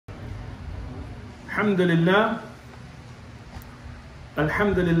Alhamdulillah.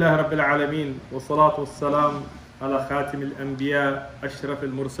 Alhamdulillah Rabbil Alameen. Wa salatu wa salam ala khatim al-anbiya, ashraf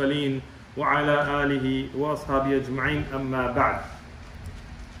al-mursaleen, wa ala alihi wa ashabi ajma'in, amma ba'd.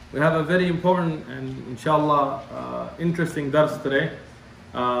 We have a very important and inshallah interesting dars today.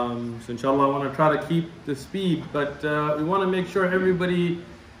 So inshallah I want to try to keep the speed, but we want to make sure everybody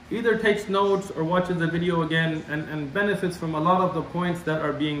either takes notes or watches the video again and benefits from a lot of the points that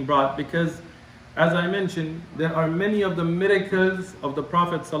are being brought, because as I mentioned, there are many of the miracles of the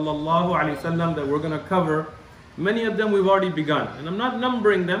Prophet ﷺ that we're going to cover. Many of them we've already begun, and I'm not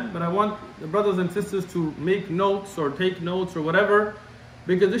numbering them, but I want the brothers and sisters to make notes or take notes or whatever,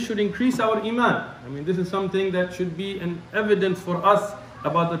 because this should increase our iman. I mean, this is something that should be an evidence for us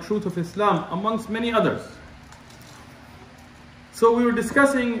about the truth of Islam amongst many others. So we were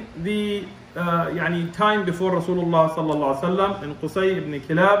discussing the time before Rasulullah sallallahu alaihi wasallam and Qusay ibn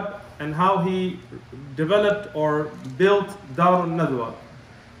Kilab, and how he developed or built Dar al-Nadwa.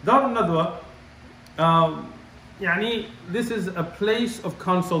 Dar al-Nadwa, this is a place of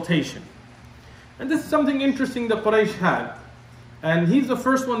consultation. And this is something interesting that Quraysh had. And he's the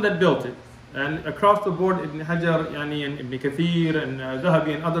first one that built it. And across the board, Ibn Hajar and Ibn Kathir and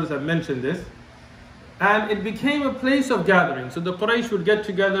Zahabi and others have mentioned this. And it became a place of gathering. So the Quraysh would get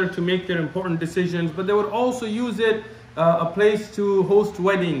together to make their important decisions, but they would also use it a place to host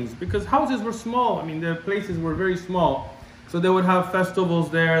weddings, because houses were small. I mean, their places were very small. So they would have festivals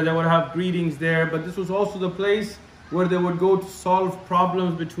there, they would have greetings there, but this was also the place where they would go to solve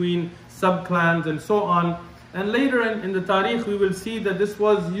problems between sub-clans and so on. And later in the Tariq, we will see that this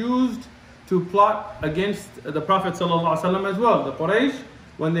was used to plot against the Prophet ﷺ as well. The Quraysh,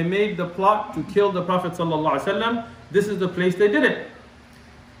 when they made the plot to kill the Prophet ﷺ, this is the place they did it.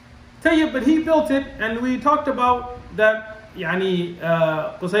 Tayyib, but he built it, and we talked about that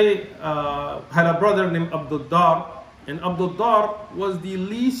Qusay had a brother named Abdul, and Abdul was the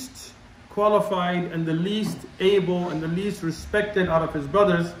least qualified and the least able and the least respected out of his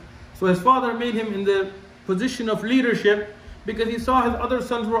brothers. So his father made him in the position of leadership, because he saw his other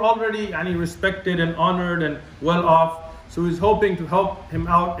sons were already respected and honored and well off. So he's hoping to help him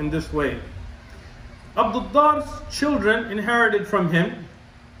out in this way. Abdul's children inherited from him,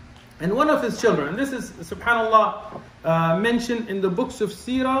 and one of his children, and this is subhanallah mentioned in the books of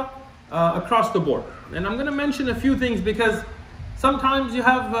Seerah across the board. And I'm going to mention a few things, because sometimes you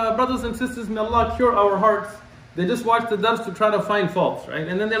have brothers and sisters, may Allah cure our hearts, they just watch the dars to try to find faults, right?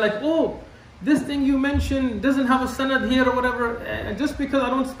 And then they're like, oh, this thing you mentioned doesn't have a sanad here or whatever. And just because I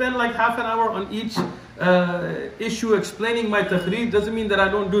don't spend like half an hour on each issue explaining my takhrij doesn't mean that I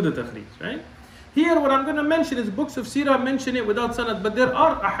don't do the takhrij, right? Here what I'm going to mention is books of Seerah mention it without sanad, but there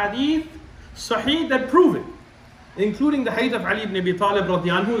are ahadith sahih that prove it, including the hadith of Ali ibn Abi Talib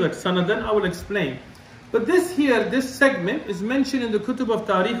radiyallahu anhu, like sanadan, I will explain. But this segment is mentioned in the kutub of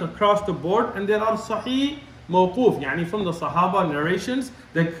tariq across the board, and there are sahih mawquf, from the Sahaba narrations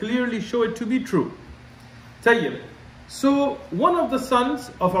that clearly show it to be true. Tayyib. So one of the sons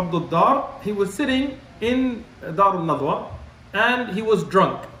of Abdul Dar, he was sitting in Dar al-Nadwa, and he was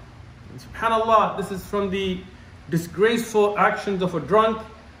drunk. And subhanallah, this is from the disgraceful actions of a drunk,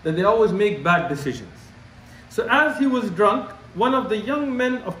 that they always make bad decisions. So as he was drunk, one of the young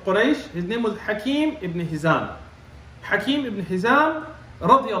men of Quraysh, his name was Hakim ibn Hizam. Hakim ibn Hizam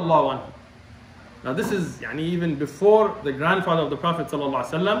radiyallahu anhu. Now this is even before the grandfather of the Prophet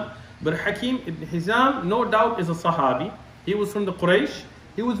ﷺ, but Hakim ibn Hizam no doubt is a Sahabi. He was from the Quraysh.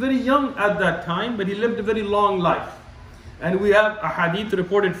 He was very young at that time, but he lived a very long life. And we have a hadith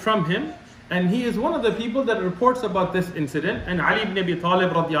reported from him, and he is one of the people that reports about this incident, and Ali ibn Abi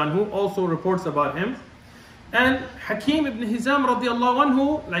Talib radiyallahu anhu also reports about him. And Hakim ibn Hizam radiyallahu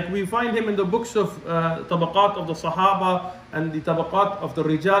anhu, like we find him in the books of Tabaqat of the Sahaba and the Tabaqat of the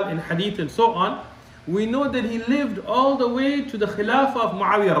Rijal in Hadith and so on, we know that he lived all the way to the Khilafah of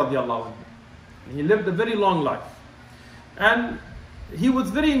Muawiyah radiyallahu anhu. He lived a very long life. And he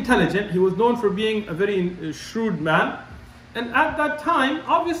was very intelligent. He was known for being a very shrewd man. And at that time,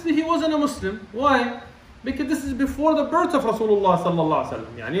 obviously he wasn't a Muslim. Why? Because this is before the birth of Rasulullah sallallahu alaihi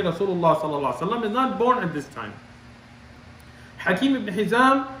wasallam. Rasulullah sallallahu alaihi wasallam is not born at this time. Hakim ibn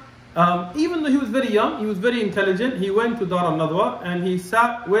Hizam, even though he was very young, he was very intelligent. He went to Dar al-Nadwa and he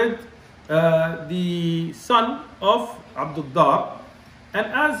sat with the son of Abdul Dar. And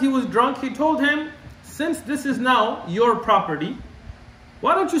as he was drunk, he told him, since this is now your property,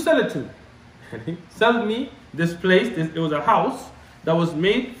 why don't you sell it to me? Sell me this place. It was a house that was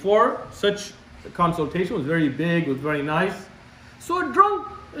made for such consultation. It was very big, it was very nice. So a drunk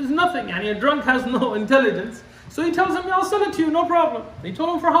is nothing, a drunk has no intelligence. So he tells him, I'll sell it to you, no problem. He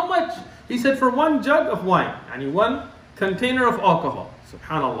told him for how much? He said for one jug of wine, and one container of alcohol.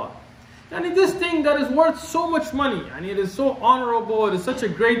 Subhanallah. And this thing that is worth so much money, and it is so honorable, it is such a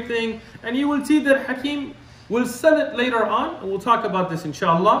great thing, and you will see that Hakim will sell it later on, and we'll talk about this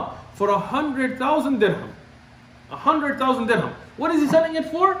inshallah, for 100,000 dirham. 100,000 dirham. What is he selling it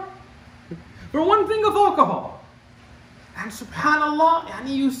for? For one thing of alcohol. And subhanallah,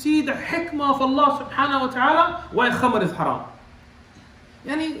 yani you see the hikmah of Allah subhanahu wa ta'ala, why khamr is haram.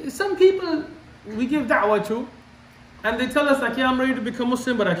 Yani some people we give da'wah to, and they tell us like, yeah, I'm ready to become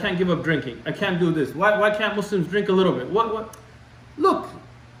Muslim, but I can't give up drinking. I can't do this. Why can't Muslims drink a little bit? What? Look,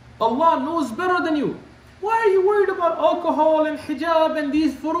 Allah knows better than you. Why are you worried about alcohol and hijab and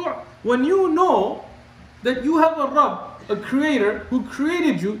these furu'? When you know that you have a Rabb, a creator who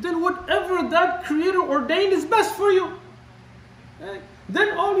created you, then whatever that creator ordained is best for you.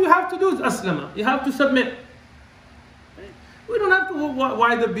 Then all you have to do is aslama. You have to submit. We don't have to,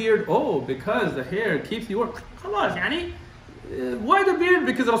 why the beard? Oh, because the hair keeps you warm. Khalas, yani. Why the beard?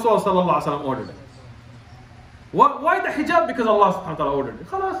 Because Rasulullah sallallahu alaihi wasallam ordered it. Why the hijab? Because Allah subhanahu wa ta'ala ordered it.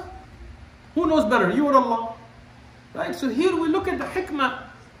 Khalas. Who knows better, you or Allah? Right? So here we look at the hikmah,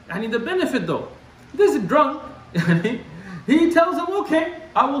 and the benefit though. This drunk, he tells him, okay,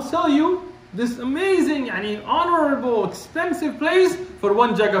 I will sell you this amazing, honorable, expensive place for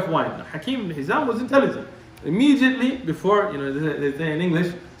one jug of wine. Now, Hakim ibn Hizam was intelligent. Immediately, before, they say in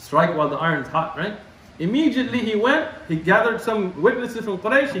English, strike while the iron's hot, right? Immediately he went, he gathered some witnesses from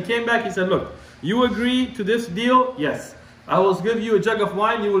Quraysh, he came back, he said, look, you agree to this deal? Yes. I will give you a jug of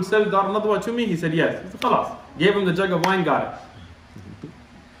wine, you will sell Dar Nadwa to me? He said, yes. He said, khalas. Gave him the jug of wine, got it.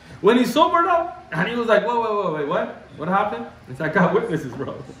 When he sobered up, and he was like, wait, what? What happened? He said, I got witnesses,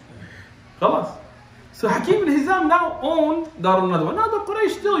 bro. Khalas. So Hakim ibn Hizam now owned Dar Nadwa. Now the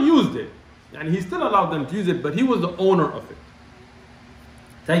Quraysh still used it. And he still allowed them to use it, but he was the owner of it.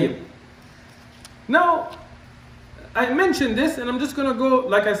 Tayyib. Now, I mentioned this, and I'm just going to go,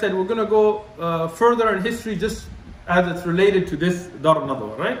 like I said, we're going to go further in history just as it's related to this Dar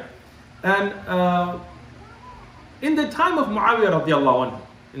Nadwa, right? And in the time of Muawiyah radiallahu anhu,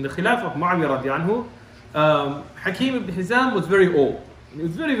 in the Khilaf of Muawiyah radiallahu anhu, Hakim ibn Hizam was very old. He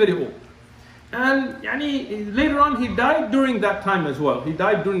was very, very old. And later on he died during that time as well. He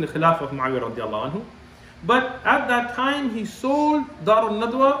died during the Khilaf of Muawiyah radiallahu anhu. But at that time he sold Dar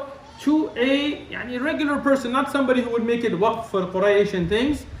al-Nadwa to a regular person, not somebody who would make it waqf for Quraysh and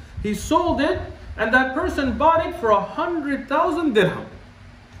things. He sold it, and that person bought it for 100,000 dirham.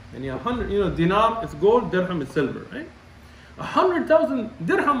 And 100, dinar is gold, dirham is silver, right? 100,000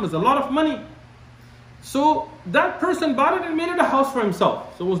 dirham is a lot of money. So that person bought it and made it a house for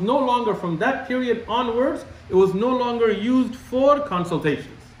himself. So it was no longer, from that period onwards, it was no longer used for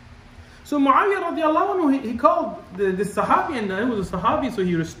consultations. So Muawiyah radiallahu anhu, he called this Sahabi, and he was a Sahabi, so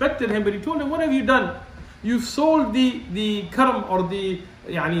he respected him, but he told him, what have you done? You've sold the karam, or the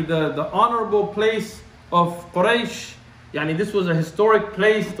honorable place of Quraysh. This was a historic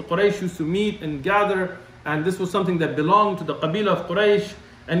place. The Quraysh used to meet and gather, and this was something that belonged to the Qabila of Quraysh,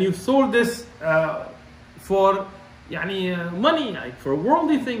 and you've sold this for money, for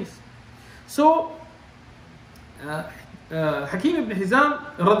worldly things. So Hakim ibn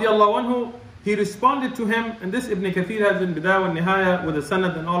Hizam radiallahu anhu, he responded to him, and this Ibn Kathir has in Bidayah wa Nihaya with the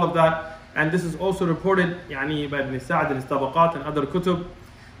sanad and all of that, and this is also reported by Ibn Sa'd in his Tabaqat and other kutub.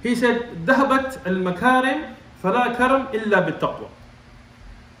 He said, ذهبت المكارم فلا كرم إلا بالتقوى.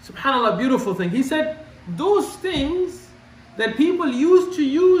 Subhanallah, beautiful thing. He said, those things that people used to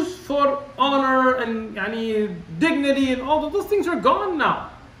use for honor and dignity and all those things are gone now.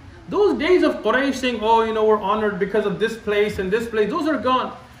 Those days of Quraysh saying, we're honored because of this place and this place, those are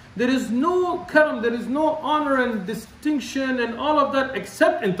gone. There is no karam, there is no honor and distinction and all of that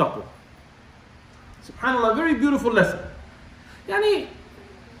except in taqwa. Subhanallah, very beautiful lesson.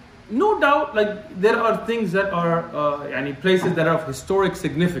 No doubt, there are things that are, places that are of historic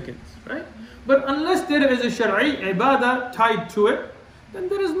significance, right? But unless there is a shari'i ibadah tied to it, then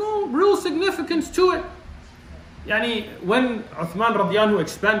there is no real significance to it. When Uthman radiallahu anhu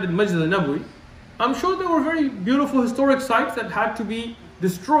expanded Masjid al-Nabawi, I'm sure there were very beautiful historic sites that had to be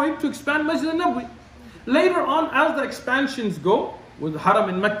destroyed to expand Masjid al-Nabawi. Later on, as the expansions go, with the Haram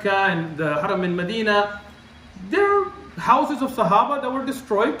in Mecca and the Haram in Medina, there are houses of Sahaba that were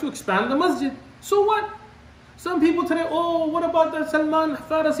destroyed to expand the masjid. So what? Some people today, what about that Salman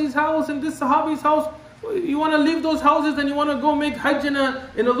Farisi's house and this Sahabi's house? You want to leave those houses and you want to go make Hajj in a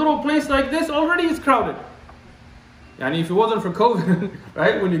little place like this? Already it's crowded. If it wasn't for COVID,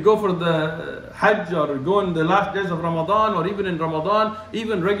 right? When you go for the Hajj or go in the last days of Ramadan or even in Ramadan,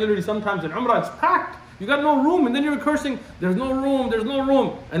 even regularly sometimes in Umrah, it's packed. You got no room, and then you're cursing, there's no room, there's no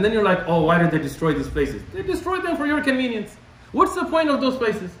room. And then you're like, oh, why did they destroy these places? They destroyed them for your convenience. What's the point of those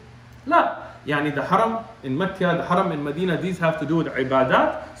places? La. Yani the haram in Mecca, the haram in Medina, these have to do with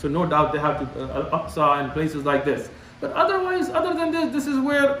ibadat. So no doubt they have to, Al-Aqsa and places like this. But otherwise, other than this, this is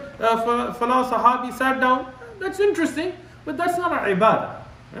where Fala Sahabi sat down. That's interesting, but that's not an ibadah.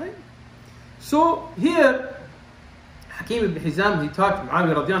 Right? So here, Hakim ibn Hizam, he taught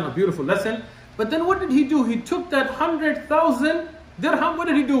Muawiyah radiallahu anhu a beautiful lesson. But then what did he do? He took that 100,000 dirham, what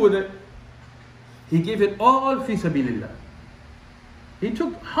did he do with it? He gave it all fi sabilillah. He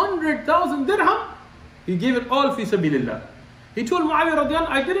took 100,000 dirham, he gave it all fi sabilillah. He told Muawiyah radiallahu anhu,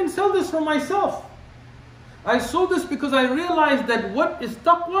 I didn't sell this for myself. I sold this because I realized that what is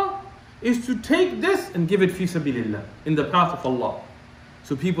taqwa is to take this and give it fi sabilillah, in the path of Allah.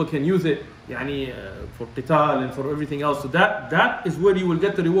 So people can use it for qital and for everything else. So that is where you will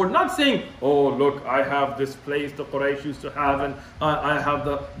get the reward. Not saying, oh look, I have this place the Quraysh used to have, and I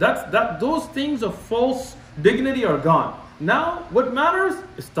have those things of false dignity are gone. Now what matters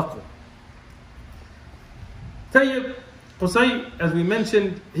is taqwa. Tayyib, Qusay, as we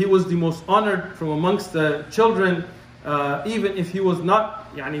mentioned, he was the most honored from amongst the children, even if he was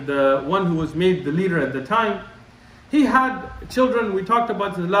not the one who was made the leader at the time. He had children. We talked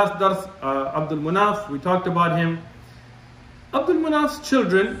about in the last dars, Abdul Munaf, we talked about him. Abdul Munaf's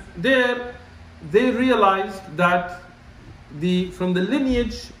children, they realized that from the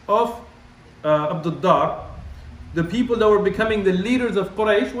lineage of Abdul Dar, the people that were becoming the leaders of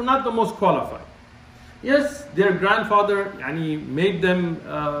Quraysh were not the most qualified. Yes, their grandfather made them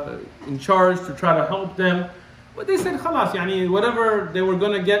in charge to try to help them. But they said, khalas, whatever they were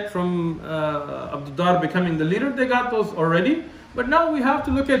going to get from Abdul Dar becoming the leader, they got those already. But now we have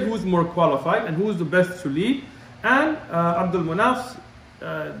to look at who's more qualified and who's the best to lead. And Abdul Munaf,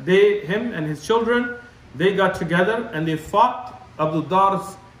 him and his children, they got together and they fought Abdul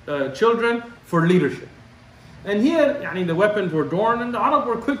Dar's children for leadership. And here, the weapons were drawn, and the Arab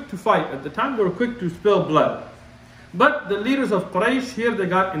were quick to fight. At the time, they were quick to spill blood. But the leaders of Quraysh here, they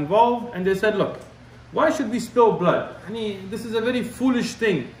got involved and they said, look, why should we spill blood? This is a very foolish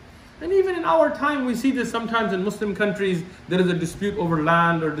thing. And even in our time, we see this sometimes in Muslim countries. There is a dispute over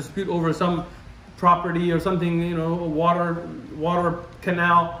land or dispute over some property or something, water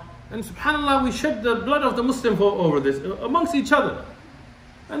canal. And subhanAllah, we shed the blood of the Muslim over this, amongst each other.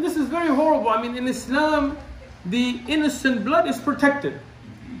 And this is very horrible. In Islam, the innocent blood is protected.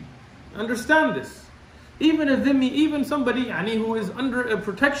 Understand this. Even a dhimmi, even somebody who is under a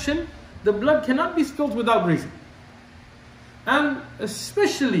protection, the blood cannot be spilled without reason. And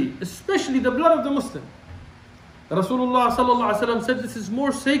especially the blood of the Muslim. Rasulullah sallallahu alaihi wasallam said this is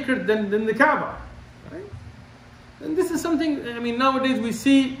more sacred than the Kaaba. Right? And this is something, nowadays we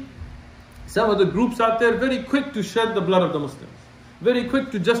see some of the groups out there very quick to shed the blood of the Muslims. Very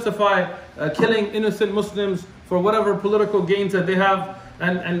quick to justify killing innocent Muslims for whatever political gains that they have.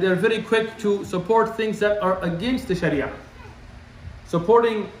 And they're very quick to support things that are against the Sharia.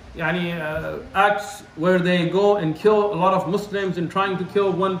 Supporting acts where they go and kill a lot of Muslims and trying to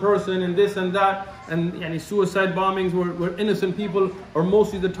kill one person and this and that, and suicide bombings where innocent people are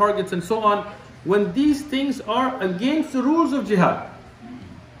mostly the targets and so on. When these things are against the rules of jihad.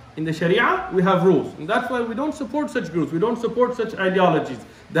 In the Sharia, we have rules. And that's why we don't support such groups. We don't support such ideologies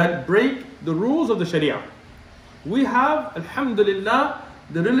that break the rules of the Sharia. We have, alhamdulillah,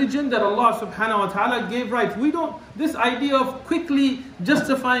 the religion that Allah subhanahu wa ta'ala gave rights. We don't, this idea of quickly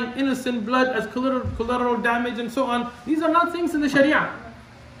justifying innocent blood as collateral damage and so on, these are not things in the Sharia.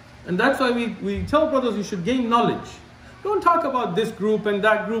 And that's why we tell brothers you should gain knowledge. Don't talk about this group and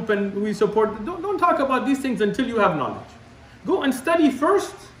that group and we support, don't talk about these things until you have knowledge. Go and study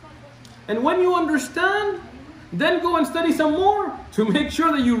first, and when you understand, then go and study some more to make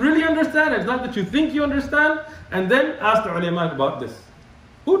sure that you really understand. It's not that you think you understand, and then ask the ulama about this.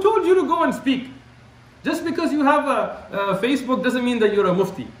 Who told you to go and speak? Just because you have a Facebook doesn't mean that you're a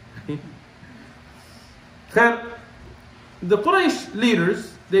mufti. The Quraysh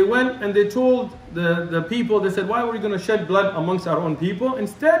leaders, they went and they told the people, they said, why are we going to shed blood amongst our own people?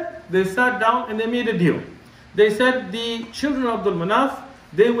 Instead, they sat down and they made a deal. They said the children of Abdul Manaf,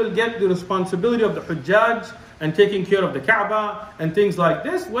 they will get the responsibility of the Hujjaj and taking care of the Kaaba and things like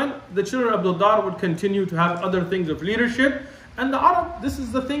this, when the children of Abdul Dar would continue to have other things of leadership. And the Arab, this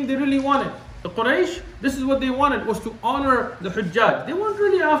is the thing they really wanted. The Quraysh, this is what they wanted, was to honor the Hujjaj. They weren't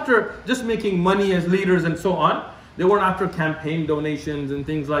really after just making money as leaders and so on. They weren't after campaign donations and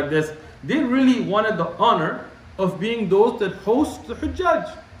things like this. They really wanted the honor of being those that host the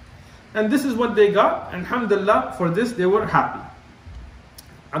Hujjaj. And this is what they got. And alhamdulillah, for this they were happy.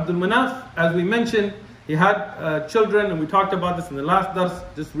 Abdul Manaf, as we mentioned, He had children, and we talked about this in the last dars,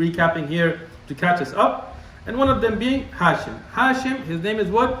 just recapping here to catch us up. And one of them being Hashim. Hashim, his name is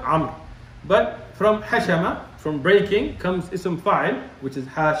what? Amr. But from Hashama, from breaking, comes Ism Fa'il, which is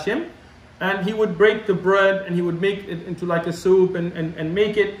Hashim. And he would break the bread and he would make it into like a soup and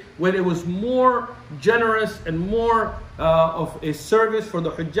make it where it was more generous and more of a service for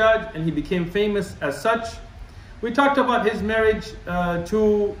the Hujjaj, and he became famous as such. We talked about his marriage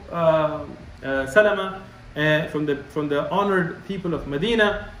to Salama from the honored people of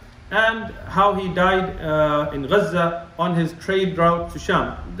Medina, and how he died in Gaza on his trade route to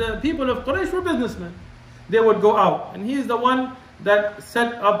Sham. The people of Quraysh were businessmen. They would go out, and he is the one that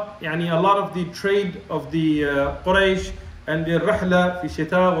set up a lot of the trade of the Quraysh and the Rahla fi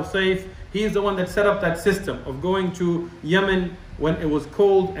Shita wa Sayf. He is the one that set up that system of going to Yemen when it was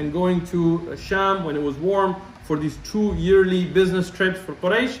cold and going to Sham when it was warm for these 2 yearly business trips for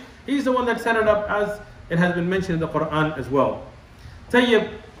Quraysh. He's the one that set it up, as it has been mentioned in the Quran as well. Tayyib,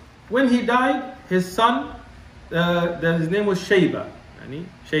 when he died, his son, his name was Shayba.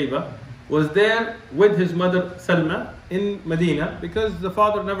 Shayba was there with his mother Salma in Medina, because the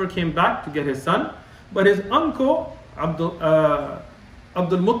father never came back to get his son. But his uncle Abdul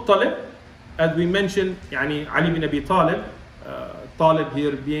Mutalib, as we mentioned, Ali bin Abi Talib, Talib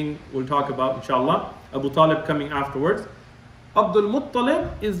here being, we'll talk about inshallah, Abu Talib coming afterwards. Abdul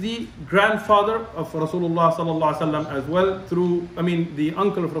Muttalib is the grandfather of Rasulullah sallallahu alaihi wasallam as well, the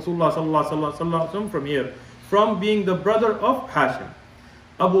uncle of Rasulullah sallallahu alaihi wasallam from here, from being the brother of Hashim.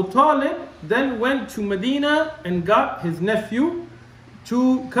 Abu Talib then went to Medina and got his nephew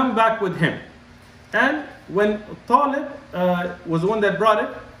to come back with him. And when Talib was the one that brought it,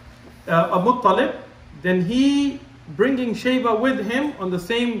 Abu Talib, then he bringing Shayba with him on the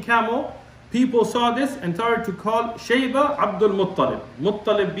same camel, people saw this and started to call Shayba Abdul Muttalib.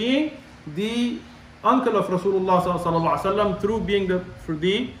 Muttalib being the uncle of Rasulullah sallallahu alaihi wasallam, through being the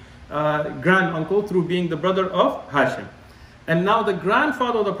grand uncle, through being the brother of Hashim. And now the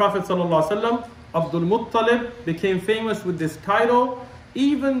grandfather of the Prophet sallallahu alaihi wasallam, Abdul Muttalib, became famous with this title,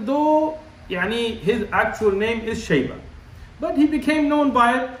 even though his actual name is Shayba. But he became known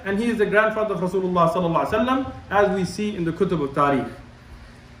by it, and he is the grandfather of Rasulullah sallallahu alaihi wasallam, as we see in the Kutub of Tariq.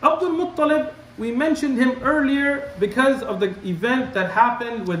 Abdul Muttalib, we mentioned him earlier because of the event that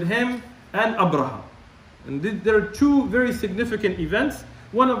happened with him and Abraha. And there are 2 very significant events.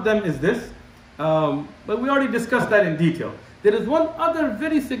 One of them is this, but we already discussed that in detail. There is one other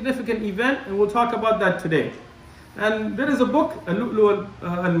very significant event, and we'll talk about that today. And there is a book, Al-Lu'lu'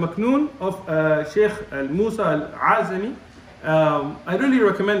 al-Maknoon of Shaykh Musa al-Azami. I really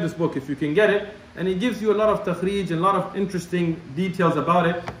recommend this book if you can get it. And he gives you a lot of takhrij and a lot of interesting details about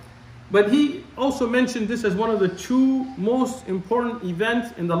it. But he also mentioned this as one of the 2 most important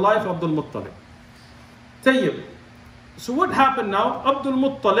events in the life of Abdul Muttalib. Tayyib. So what happened now? Abdul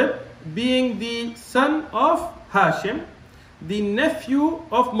Muttalib, being the son of Hashim, the nephew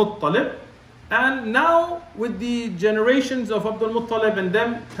of Muttalib, and now with the generations of Abdul Muttalib and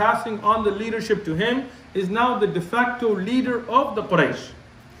them passing on the leadership to him, is now the de facto leader of the Quraysh.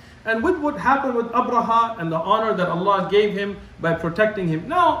 And with what happened with Abraha and the honor that Allah gave him by protecting him.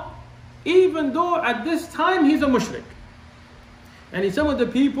 Now, even though at this time he's a mushrik, and some of the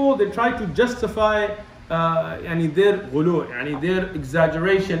people, they try to justify their ghulu, their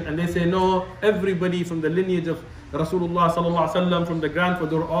exaggeration, and they say no, everybody from the lineage of Rasulullah sallallahu alaihi wasallam, from the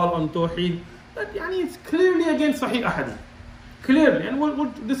grandfather, they're all on Tawheed. But it's clearly against Sahih Ahadith. Clearly, and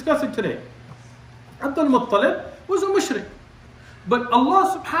we'll discuss it today. Abdul Muttalib was a mushrik. But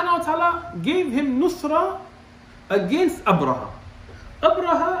Allah subhanahu wa ta'ala gave him nusra against Abraha.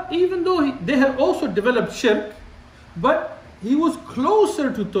 Abraha, even though they had also developed shirk, but he was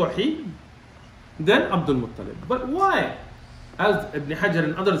closer to Tawheed than Abdul Muttalib. But why? As Ibn Hajar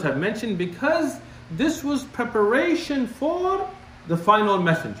and others have mentioned, because this was preparation for the final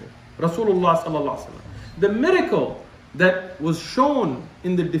messenger, Rasulullah sallallahu alaihi wasallam. The miracle that was shown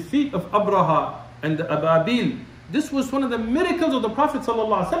in the defeat of Abraha and the Ababil, this was one of the miracles of the Prophet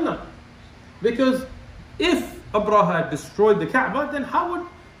sallallahu alaihi wasallam. Because if Abraha had destroyed the Kaaba, then how would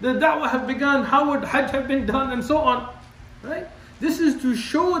the da'wah have begun? How would Hajj have been done? And so on. Right? This is to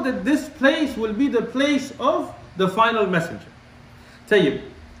show that this place will be the place of the final messenger. Tayyib.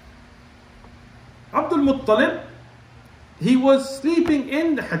 Abdul Muttalib, he was sleeping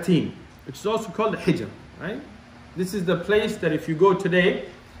in the Hatim, which is also called the Hijr. Right? This is the place that if you go today,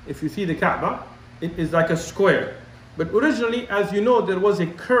 if you see the Kaaba, it is like a square. But originally, as you know, there was a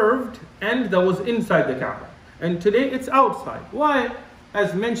curved end that was inside the Kaaba. And today it's outside. Why?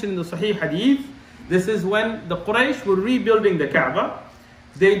 As mentioned in the Sahih Hadith, this is when the Quraysh were rebuilding the Kaaba.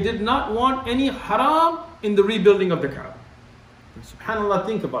 they did not want any haram in the rebuilding of the Kaaba. SubhanAllah,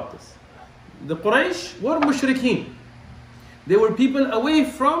 think about this. The Quraysh were mushrikeen. They were people away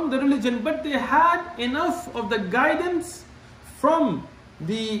from the religion, but they had enough of the guidance from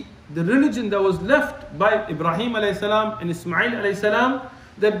the religion that was left by Ibrahim alayhi salam and Ismail alayhi salam,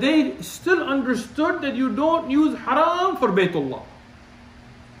 that they still understood that you don't use haram for Baytullah.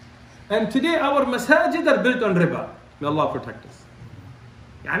 And today our masajid are built on riba. May Allah protect us.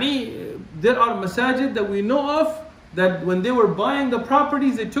 There are masajid that we know of that when they were buying the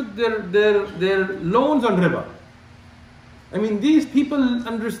properties, they took their loans on riba. These people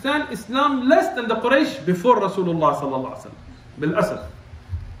understand Islam less than the Quraysh before Rasulullah sallallahu alaihi wasallam. Bil asaf.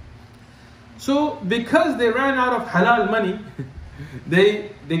 So because they ran out of halal money,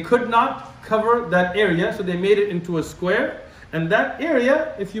 they could not cover that area, so they made it into a square. And that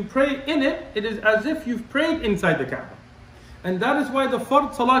area, if you pray in it, it is as if you've prayed inside the Kaaba. And that is why the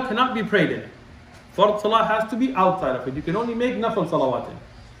Fard Salah cannot be prayed in it. Fard Salah has to be outside of it. You can only make Nafal Salawat in it.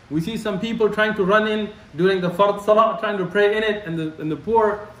 We see some people trying to run in during the Fard Salah, trying to pray in it, and the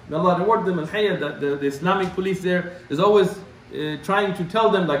poor, may Allah reward them, and that the Islamic police there is always trying to tell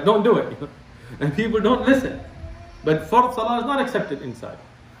them, like, don't do it. And people don't listen. But Fard Salah is not accepted inside.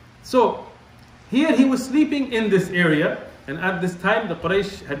 So, here he was sleeping in this area, and at this time the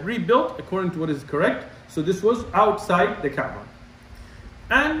Quraysh had rebuilt according to what is correct. So this was outside the Kaaba.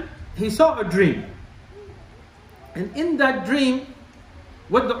 And he saw a dream. And in that dream,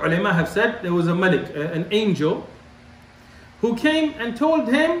 what the ulama have said, there was a malik, an angel, who came and told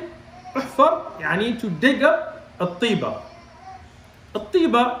him, احفر, to dig up الطيبة.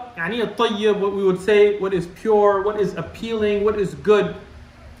 الطيبة, الطيب, what we would say, what is pure, what is appealing, what is good.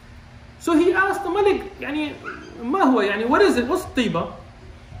 So he asked the malik, ما هو, what is it, what's الطيبة?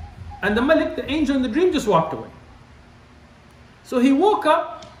 And the malik, the angel in the dream, just walked away. So he woke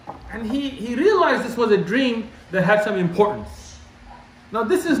up and he realized this was a dream that had some importance. Now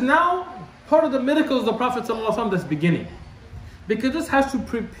this is now part of the miracles of the Prophet ﷺ that's beginning. Because this has to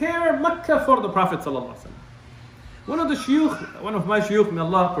prepare Mecca for the Prophet ﷺ. One of my shuyukh, may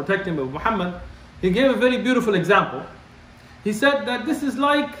Allah protect him, of Muhammad, he gave a very beautiful example. He said that this is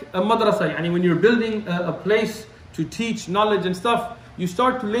like a madrasa, when you're building a place to teach knowledge and stuff, you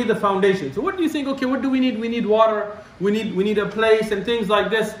start to lay the foundation. So what do you think? Okay, what do we need? We need water, we need a place and things like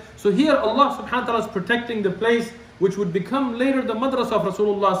this. So here Allah subhanahu wa ta'ala is protecting the place which would become later the madrasa of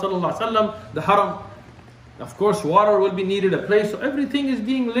Rasulullah sallallahu alaihi wasallam, the haram. Of course, water will be needed, a place. So everything is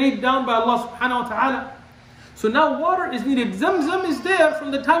being laid down by Allah subhanahu wa ta'ala. So now water is needed. Zam Zam is there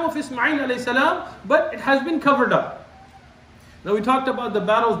from the time of Ismail alayhi salam, but it has been covered up. Now we talked about the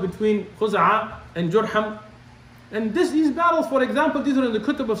battles between Khuz'a and Jurham. And these battles, for example, these are in the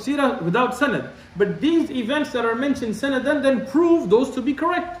Kutub of Sirah without sanad. But these events that are mentioned sanadan then prove those to be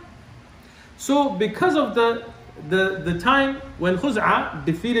correct. So because of the time when Khuz'a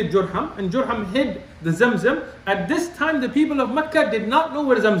defeated Jurham, and Jurham hid the Zamzam, at this time the people of Mecca did not know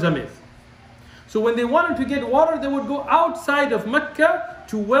where Zamzam is. So when they wanted to get water, they would go outside of Mecca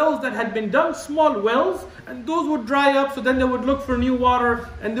to wells that had been dug, small wells, and those would dry up, so then they would look for new water,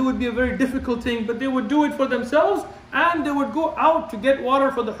 and it would be a very difficult thing, but they would do it for themselves, and they would go out to get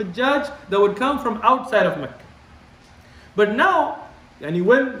water for the Hujjaj that would come from outside of Mecca. But now,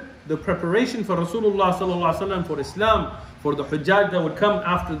 when the preparation for Rasulullah sallallahu alaihi wasallam, for Islam, for the Hujjaj that would come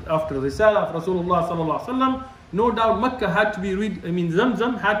after the Risalah of Rasulullah sallallahu alaihi wasallam, no doubt Mecca had to be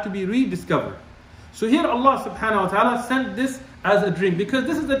Zamzam had to be rediscovered. So here Allah subhanahu wa ta'ala sent this as a dream, because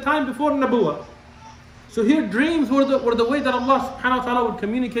this is the time before Nabuwah. So here dreams were the way that Allah subhanahu wa ta'ala would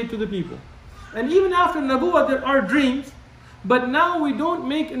communicate to the people. And even after Nabuwah there are dreams, but now we don't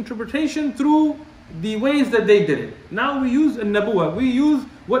make interpretation through the ways that they did it. Now we use a Nabuwah, we use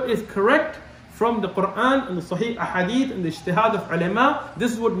what is correct from the Quran and the Sahih Ahadith and the Ijtihad of ulama.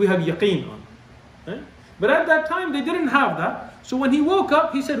 This is what we have yaqeen on. Right? But at that time they didn't have that. So when he woke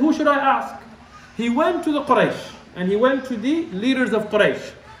up, he said, who should I ask? He went to the Quraysh, and he went to the leaders of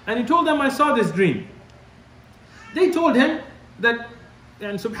Quraysh, and he told them, I saw this dream. They told him that,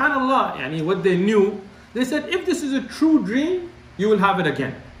 and subhanallah, what they knew, they said, if this is a true dream, you will have it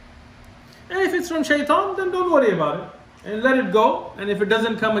again. And if it's from shaitan, then don't worry about it, and let it go. And if it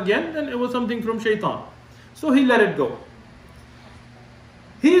doesn't come again, then it was something from shaitan. So he let it go.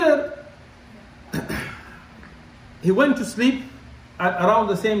 Here, he went to sleep at around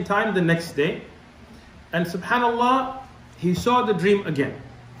the same time the next day. And subhanallah, he saw the dream again.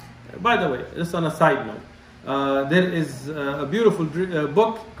 By the way, just on a side note, there is a beautiful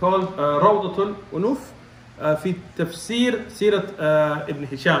book called Rawdatul Unuf fi Tafsir Sirat Ibn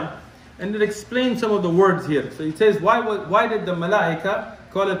Hisham, and it explains some of the words here. So it says, why did the Malaika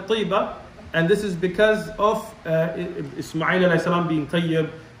call it Tayba, and this is because of Ismail alayhi salam being Tayyib,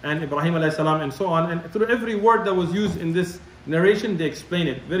 and Ibrahim alayhi salam, and so on. And through every word that was used in this narration, they explain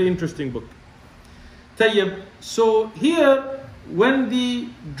it. Very interesting book. Tayyib. So here, when the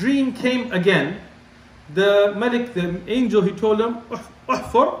dream came again, the Malik, the angel, he told him,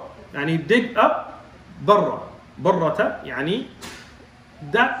 Uhfur, yani dig up, barra. Barrata, yani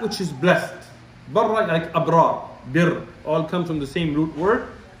that which is blessed. Barra, like abrar, bir, all come from the same root word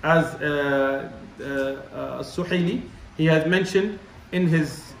as Suhaili. He has mentioned in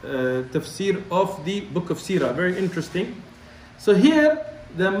his tafsir of the book of Sirah. Very interesting. So here,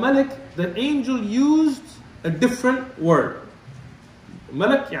 the Malik, the angel used a different word.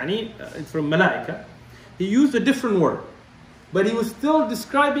 Malik, yani, it's from Malaika. He used a different word, but he was still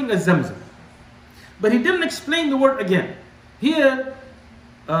describing a Zamzam. But he didn't explain the word again. Here,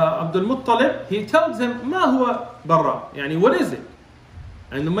 Abdul Mutalib, he tells him, Ma huwa barra? Yani, what is it?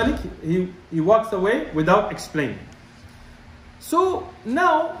 And the Malik, he walks away without explaining. So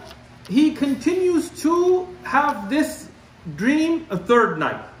now, he continues to have this dream a third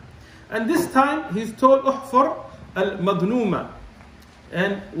night. And this time, he's told, Uhfar al-madnuma.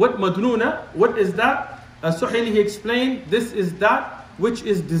 And what madnuna, what is that? Suhaili, he explained, this is that which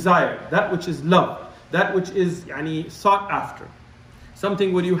is desired, that which is loved, that which is yani, sought after.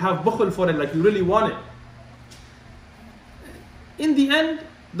 Something where you have bukhul for it, like you really want it. In the end,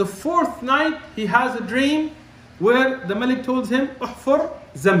 the fourth night, he has a dream where the Malik told him, Uhfur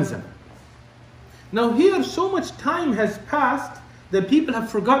Zamzam. Now here, so much time has passed that people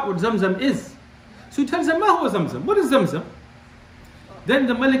have forgot what Zamzam is. So he tells him, Ma huwa Zamzam? What is Zamzam? Then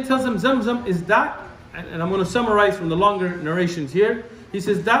the Malik tells him, Zamzam is that, and I'm going to summarize from the longer narrations here. He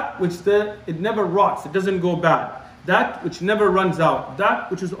says that which it never rots, it doesn't go bad. That which never runs out.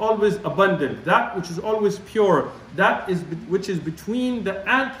 That which is always abundant. That which is always pure. That is which is between the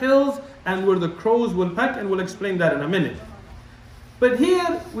ant hills and where the crows will peck, and we'll explain that in a minute. But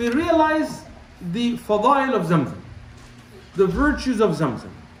here we realize the fadail of Zamzam, the virtues of Zamzam.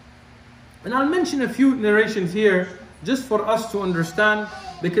 And I'll mention a few narrations here just for us to understand,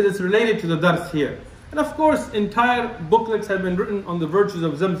 because it's related to the dars here. And of course, entire booklets have been written on the virtues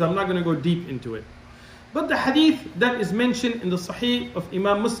of Zamzam. I'm not going to go deep into it. But the hadith that is mentioned in the Sahih of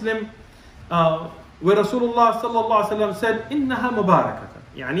Imam Muslim, where Rasulullah sallallahu alaihi wasallam said, "Innaha mubarakatan."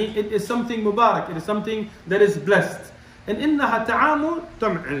 Yani it is something mubarak. It is something that is blessed. And innaha ta'amu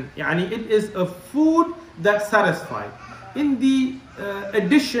tam'an. Yani it is a food that satisfies. In the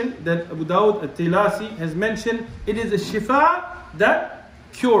edition that Abu Dawud al-Tilasi has mentioned, it is a shifa that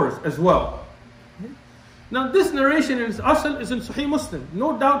cures as well. Now this narration in its asl is in Sahih Muslim,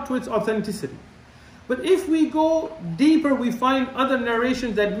 no doubt to its authenticity. But if we go deeper, we find other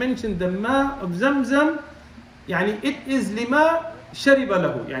narrations that mention the ma of Zamzam, yani it is lima shariba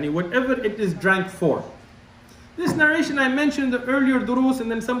lahu, yani whatever it is drank for. This narration I mentioned in the earlier durus, and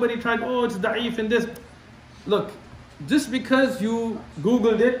then somebody tried, oh, it's da'if and this. Look, just because you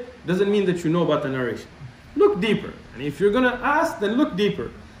Googled it doesn't mean that you know about the narration. Look deeper. And if you're going to ask, then look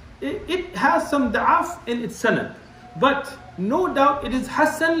deeper. It has some da'af in its sanad, but no doubt it is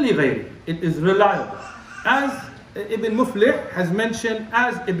hasan li ghayri. It is reliable. As Ibn Muflih has mentioned,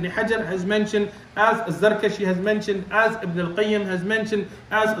 as Ibn Hajar has mentioned, as Az-Zarkashi has mentioned, as Ibn al-Qayyim has mentioned,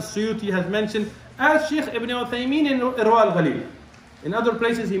 as As-Suyuti has mentioned, as Shaykh Ibn Uthman in Irwa al-Ghalil. In other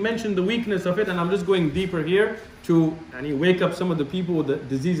places he mentioned the weakness of it, and I'm just going deeper here to wake up some of the people with the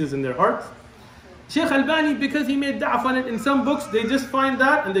diseases in their hearts. Shaykh Albani, because he made da'af on it in some books, they just find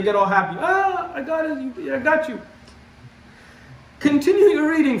that and they get all happy. I got it, I got you. Continue your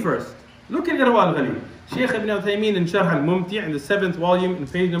reading first. Look at Irwa al-Ghalil. Shaykh Ibn Uthaymin in Sharh al-Mumti' in the 7th volume in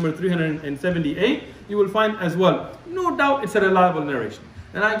page number 378, you will find as well. No doubt it's a reliable narration.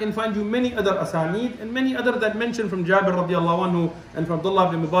 And I can find you many other asanid and many other that mention from Jabir radiallahu anhu and from Abdullah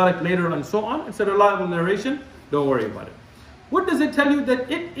ibn Mubarak later and so on. It's a reliable narration. Don't worry about it. What does it tell you? That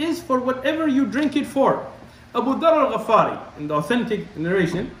it is for whatever you drink it for. Abu Dharr al-Ghafari, in the authentic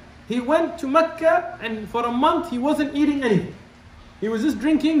narration, he went to Mecca and for a month he wasn't eating anything. He was just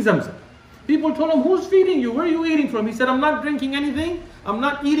drinking Zamzam. People told him, who's feeding you? Where are you eating from? He said, I'm not drinking anything. I'm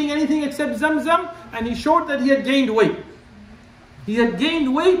not eating anything except Zamzam. And he showed that he had gained weight. He had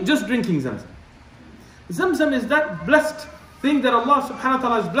gained weight just drinking Zamzam. Zamzam is that blessed thing that Allah subhanahu wa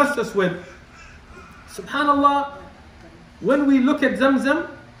ta'ala has blessed us with. Subhanallah, when we look at Zamzam,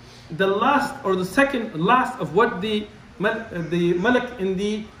 the last or the second last of what the Malik in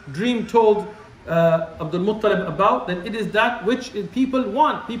the dream told Abdul Muttalib about, that it is that which people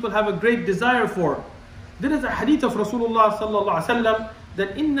want, people have a great desire for. There is a hadith of Rasulullah sallallahu alaihi wasallam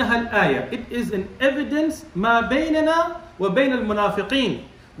that إنها الآية, it is an evidence ما بيننا وبين المنافقين.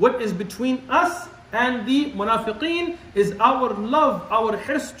 What is between us and the munafiqeen is our love, our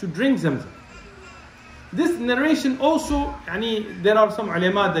hirs to drink Zamzam. This narration also, there are some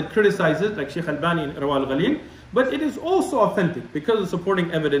ulama that criticize it, like Shaykh Albani in Irwa al-Ghalil, but it is also authentic because of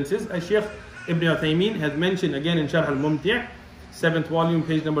supporting evidences, as Shaykh Ibn Uthaymin has mentioned again in Sharh al-Mumti', 7th volume,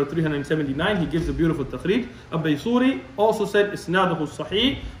 page number 379. He gives a beautiful takhrij. Al-Baysuri also said, Isnaduhu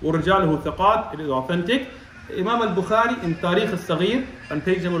sahih, wa rijaluhu thiqat, it is authentic. Imam al-Bukhari in Tarikh al-Saghir on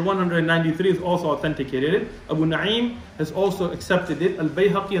page number 193 is also authenticated. Abu Na'im has also accepted it.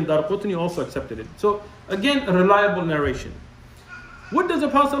 Al-Bayhaqi and Darqutni also accepted it. So again, a reliable narration. What does the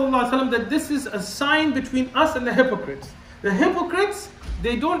Prophet ﷺ that this is a sign between us and the hypocrites? The hypocrites,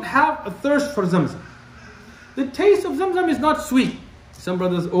 they don't have a thirst for Zamzam. The taste of Zamzam is not sweet. Some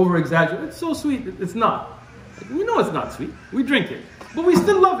brothers over-exaggerate. It's so sweet. It's not. We know it's not sweet. We drink it. But we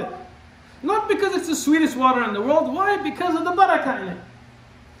still love it. Not because it's the sweetest water in the world. Why? Because of the barakah in it.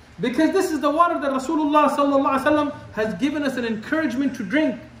 Because this is the water that Rasulullah ﷺ has given us an encouragement to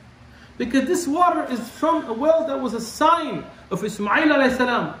drink. Because this water is from a well that was a sign of Ismail alayhi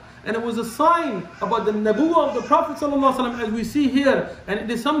salam. And it was a sign about the nabuwah of the Prophet ﷺ, as we see here. And it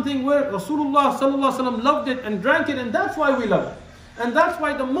is something where Rasulullah ﷺ loved it and drank it, and that's why we love it. And that's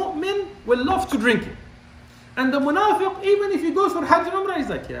why the mu'min will love to drink it. And the munafiq, even if he goes for Hajj and Umrah, he's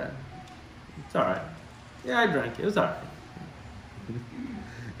like, yeah, it's alright. Yeah, I drank it, it's alright.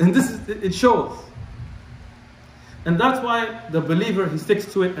 And this is, it shows. And that's why the believer, he sticks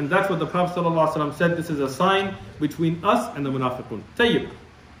to it, and that's what the Prophet ﷺ said, this is a sign between us and the munafiqun. Tayyib.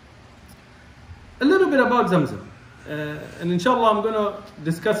 A little bit about Zamzam. And inshallah I'm going to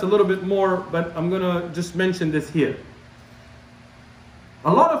discuss a little bit more, but I'm going to just mention this here.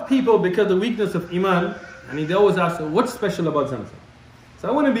 A lot of people, because of the weakness of Iman, they always ask, what's special about Zamzam? So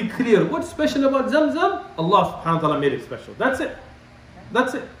I want to be clear, what's special about Zamzam? Allah subhanahu wa ta'ala made it special. That's it.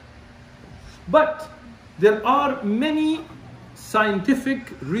 That's it. But there are many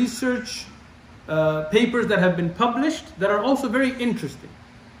scientific research papers that have been published that are also very interesting.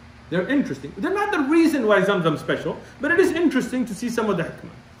 They're interesting. They're not the reason why Zamzam is special, but it is interesting to see some of the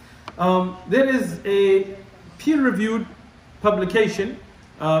hikmah. There is a peer-reviewed publication,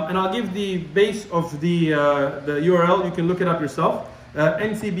 and I'll give the base of the URL. You can look it up yourself.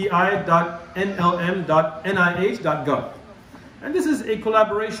 ncbi.nlm.nih.gov. And this is a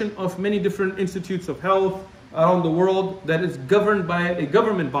collaboration of many different institutes of health around the world that is governed by a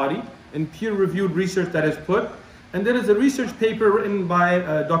government body and peer-reviewed research that is put. And there is a research paper written by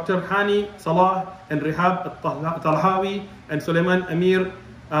Dr. Hani Salah and Rihab Talhawi and Suleiman Amir.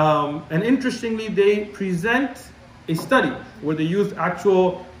 And interestingly, they present a study where they used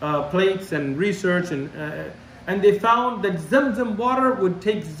actual plates and research, and they found that Zamzam water would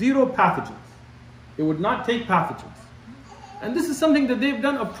take 0 pathogens. It would not take pathogens. And this is something that they've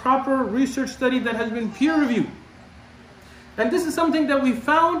done a proper research study that has been peer-reviewed. And this is something that we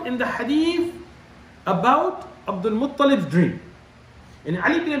found in the hadith about Abdul Mutalib's dream. And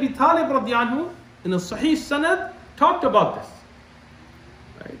Ali ibn Abi Talib radiallahu in a Sahih Sanad talked about this.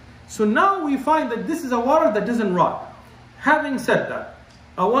 Right? So now we find that this is a water that doesn't rot. Having said that,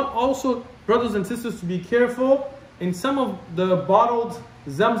 I want also brothers and sisters to be careful in some of the bottled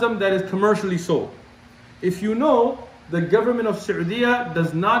Zamzam that is commercially sold. If you know, the government of Saudi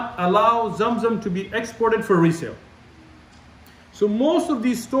does not allow Zamzam to be exported for resale. So most of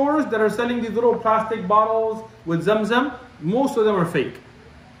these stores that are selling these little plastic bottles with Zamzam, most of them are fake.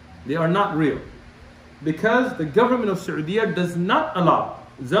 They are not real. Because the government of Saudi does not allow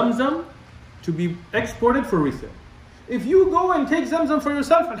Zamzam to be exported for resale. If you go and take Zamzam for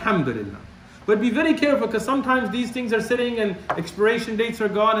yourself, alhamdulillah. But be very careful, because sometimes these things are sitting and expiration dates are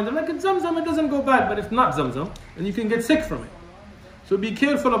gone, and they're like, it's Zamzam, it doesn't go bad, but it's not Zamzam, and you can get sick from it. So be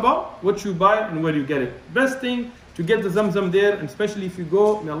careful about what you buy and where you get it. Best thing to get the Zamzam there, and especially if you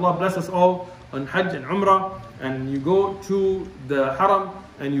go, may Allah bless us all, on Hajj and Umrah, and you go to the Haram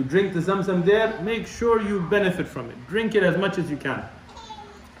and you drink the Zamzam there, make sure you benefit from it. Drink it as much as you can.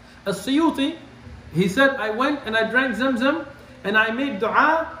 As-Suyuti, he said, I went and I drank Zamzam, and I made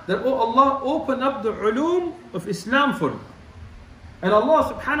dua that, oh Allah, open up the ulum of Islam for me. And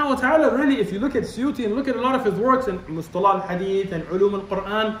Allah subhanahu wa ta'ala, really, if you look at Suyuti and look at a lot of his works in Mustalah al-Hadith and Ulum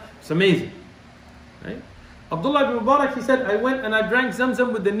al-Quran, it's amazing. Right? Abdullah ibn Mubarak, he said, I went and I drank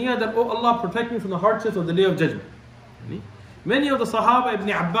Zamzam with the niyyah that, oh Allah, protect me from the hardships of the Day of Judgment. Many of the Sahaba, Ibn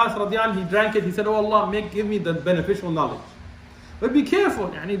Abbas radiallahu, he drank it, he said, oh Allah, give me the beneficial knowledge. But be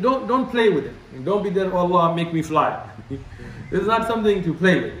careful, don't play with it. Don't be there, oh Allah, make me fly. This is not something to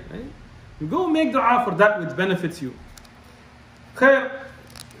play with. Right? Go make dua for that which benefits you. Khair,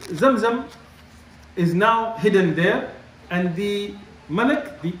 Zamzam is now hidden there, and the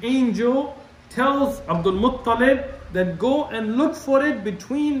Malik, the angel, tells Abdul Muttalib that go and look for it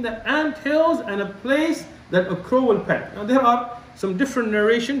between the ant hills and a place that a crow will peck. Now there are some different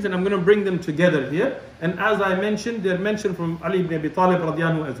narrations, and I'm going to bring them together here. And as I mentioned, they're mentioned from Ali ibn Abi Talib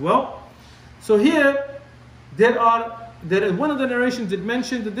radiallahu anhu as well. So here, there is one of the narrations that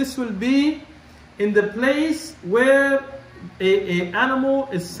mentioned that this will be in the place where a animal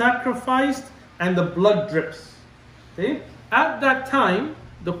is sacrificed and the blood drips. Okay? At that time,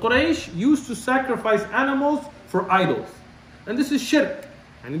 the Quraysh used to sacrifice animals for idols. And this is shirk.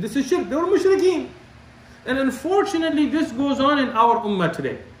 And this is shirk. They were mushrikeen. And unfortunately, this goes on in our ummah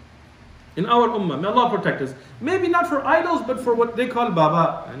today. In our ummah. May Allah protect us. Maybe not for idols, but for what they call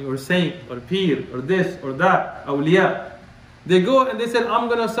Baba, and or saint, or Pir, or this, or that, awliya. They go and they said, I'm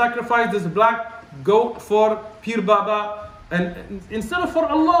going to sacrifice this black goat for Pir Baba, and instead of for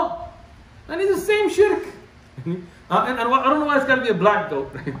Allah. And it's the same shirk. And I don't know why it's got to be a black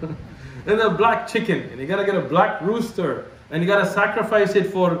goat. And a black chicken. And you got to get a black rooster. And you got to sacrifice it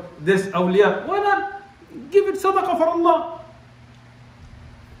for this awliya. Why not give it sadaqah for Allah?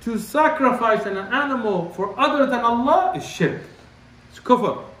 To sacrifice an animal for other than Allah is shirk. It's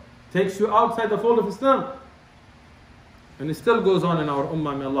kufr. Takes you outside the fold of Islam. And it still goes on in our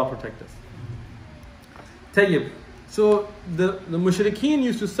ummah. May Allah protect us. Tayyib. So the mushrikeen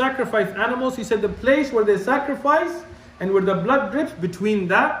used to sacrifice animals. He said the place where they sacrifice and where the blood drips, between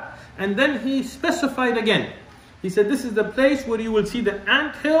that. And then he specified again. He said this is the place where you will see the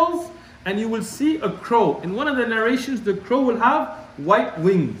ant hills and you will see a crow. In one of the narrations, the crow will have white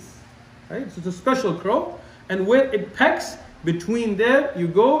wings. Right? So it's a special crow. And where it pecks, between there you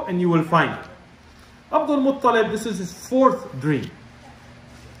go and you will find it. Abdul Muttalib, this is his fourth dream.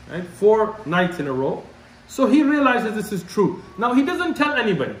 Right? 4 nights in a row. So he realizes this is true. Now he doesn't tell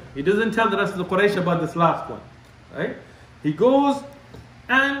anybody. He doesn't tell the rest of the Quraysh about this last one. Right? He goes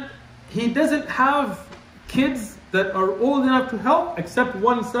and he doesn't have kids that are old enough to help except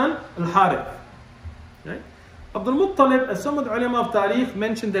one son, Al-Harith. Right? Abdul Muttalib, as some of the ulama of Tariq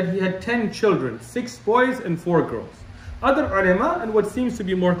mentioned that he had 10 children, 6 boys and 4 girls. Other ulama, and what seems to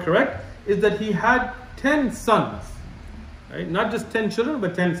be more correct, is that he had 10 sons. Right? Not just 10 children,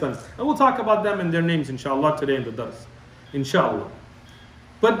 but 10 sons. And we'll talk about them and their names, inshallah, today in the dars. Inshallah.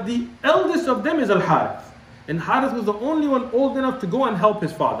 But the eldest of them is Al-Harith. And Harith was the only one old enough to go and help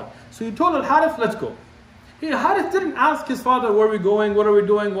his father. So he told Al-Harith, let's go. Harith didn't ask his father, where are we going, what are we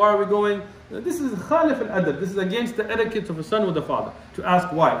doing, why are we going? This is Khalif al-Adab. This is against the etiquette of a son with a father, to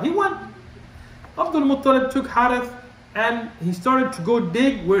ask why. He went. Abdul Muttalib took Harith and he started to go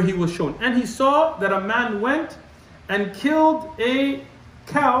dig where he was shown. And he saw that a man went and killed a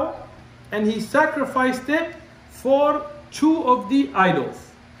cow and he sacrificed it for 2 of the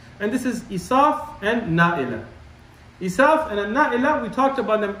idols. And this is Isaf and Na'ila. Isaf and Na'ila, we talked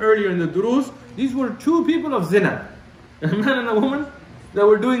about them earlier in the durus. These were 2 people of zina. A man and a woman that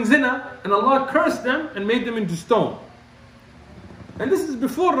were doing zina, and Allah cursed them and made them into stone. And this is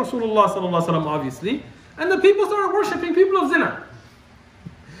before Rasulullah sallallahu alaihi wasallam, obviously. And the people started worshipping people of zina.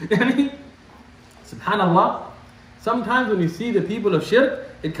 Subhanallah. Sometimes when you see the people of shirk,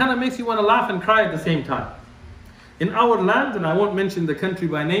 it kind of makes you want to laugh and cry at the same time. In our land, and I won't mention the country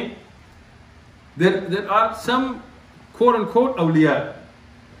by name, there are some quote-unquote awliya.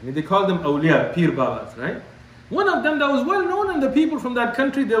 They call them awliya, Pir Babas, right? One of them that was well known, and the people from that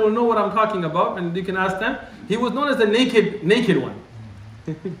country, they will know what I'm talking about, and you can ask them. He was known as the naked one.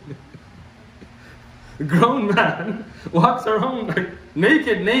 A grown man walks around like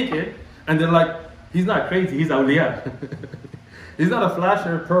naked, and they're like, he's not crazy, he's awliya. He's not a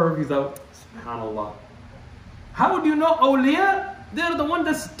flasher, perv, he's out. Subhanallah. How would you know awliya? They're the one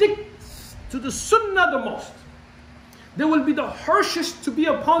that stick to the sunnah the most. They will be the harshest to be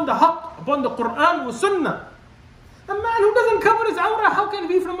upon the haqq, upon the Quran wa sunnah. A man who doesn't cover his awrah, how can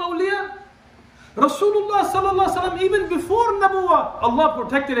he be from awliya? Rasulullah sallallahu alaihi wasallam, even before Nabuwah, Allah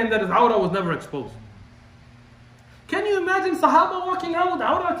protected him that his awrah was never exposed. Can you imagine Sahaba walking around with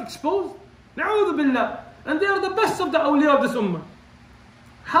awrah exposed? Na'udhu billah. And they are the best of the awliya of this ummah.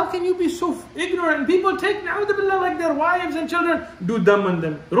 How can you be so ignorant? People take na'udhu billah like their wives and children, do dam on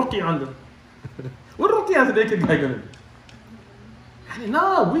them, ruqi on them. What ruqi has a naked guy going to do?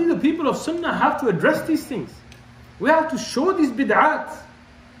 No, we the people of sunnah have to address these things. We have to show these bid'at.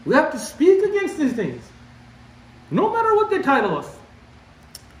 We have to speak against these things. No matter what they title us.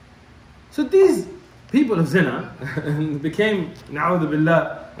 So these people of zina became, na'udhu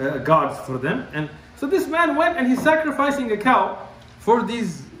billah, gods for them. And so this man went and he's sacrificing a cow for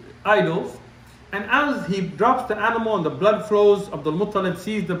these idols. And as he drops the animal and the blood flows, Abdul Muttalib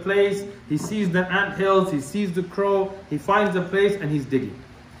sees the place, he sees the ant hills, he sees the crow, he finds the place and he's digging.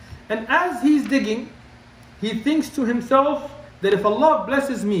 And as he's digging, he thinks to himself that if Allah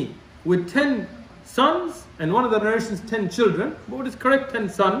blesses me with 10 sons, and one of the narrations 10 children, but what is correct, 10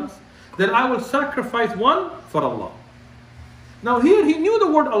 sons, then I will sacrifice one for Allah. Now here he knew the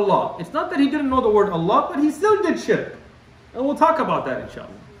word Allah. It's not that he didn't know the word Allah, but he still did shirk. And we'll talk about that inshallah.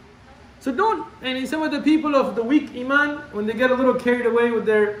 So don't, and some of the people of the weak iman, when they get a little carried away with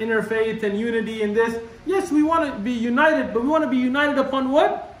their inner faith and unity and this, yes, we want to be united, but we want to be united upon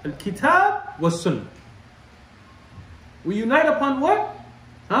what? Al-Kitab wa Sunnah. We unite upon what?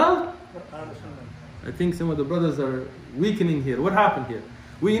 Huh? I think some of the brothers are weakening here. What happened here?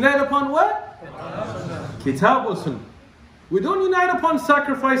 We unite upon what? Kitab wa Sunnah. We don't unite upon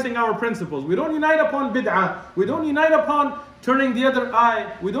sacrificing our principles. We don't unite upon bid'ah. We don't unite upon turning the other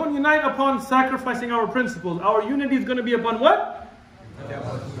eye. We don't unite upon sacrificing our principles. Our unity is going to be upon what?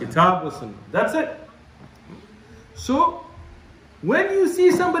 Kitab wa Sunnah. That's it. So, when you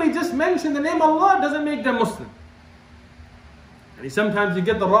see somebody just mention the name Allah, it doesn't make them Muslim. And sometimes you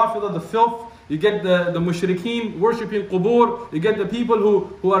get the Rafidah, the filth. You get the mushrikeen worshipping qubur. You get the people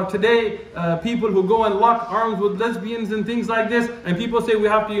who are today, people who go and lock arms with lesbians and things like this. And people say we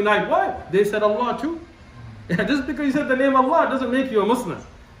have to unite. Why? They said Allah too. Just because you said the name Allah doesn't make you a Muslim.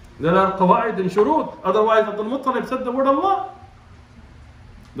 There are qawaid and shurut. Otherwise Abdul Muttalib said the word Allah.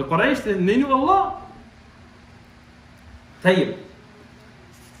 The Quraysh, they knew Allah. Tayyib.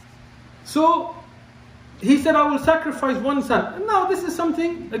 So he said, I will sacrifice one son. And now this is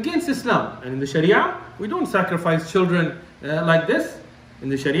something against Islam. And in the Sharia, we don't sacrifice children like this. In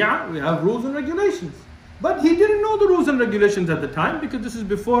the Sharia, we have rules and regulations. But he didn't know the rules and regulations at the time because this is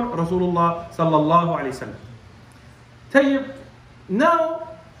before Rasulullah sallallahu alaihi wasallam. Tayyib. Now,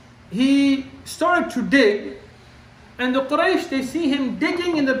 he started to dig. And the Quraysh, they see him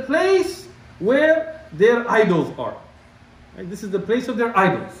digging in the place where their idols are. Right? This is the place of their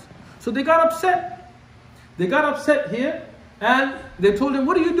idols. So they got upset. They got upset here and they told him,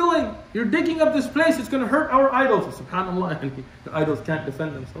 what are you doing? You're digging up this place, it's going to hurt our idols. SubhanAllah, and the idols can't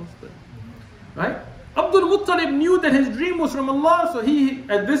defend themselves. Right? Abdul Muttalib knew that his dream was from Allah, so he,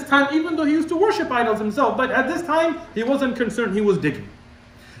 at this time, even though he used to worship idols himself, but at this time, he wasn't concerned, he was digging.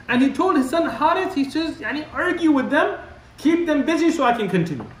 And he told his son Harith, he says, argue with them, keep them busy so I can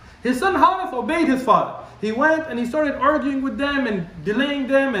continue. His son Harith obeyed his father. He went and he started arguing with them and delaying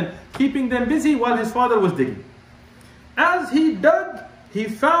them and keeping them busy while his father was digging. As he dug, he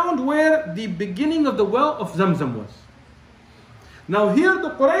found where the beginning of the well of Zam Zam was. Now here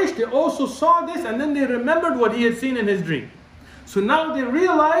the Quraysh, they also saw this and then they remembered what he had seen in his dream. So now they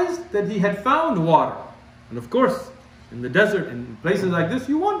realized that he had found water. And of course, in the desert, in places like this,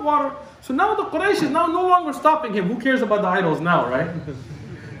 you want water. So now the Quraysh is now no longer stopping him. Who cares about the idols now, right?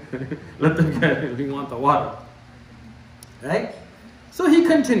 Let them get it. We want the water. Right? So he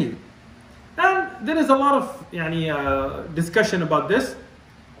continued. And there is a lot of discussion about this.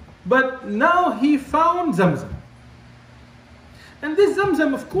 But now he found Zam Zam. And this Zam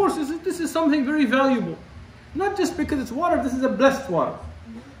Zam, of course, this is something very valuable. Not just because it's water, this is a blessed water.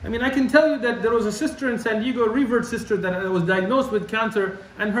 I mean, I can tell you that there was a sister in San Diego, a revert sister that was diagnosed with cancer.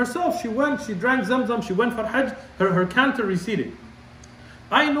 And herself, she drank Zam Zam, she went for Hajj, her cancer receded.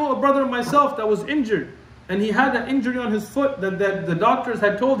 I know a brother myself that was injured and he had an injury on his foot that the doctors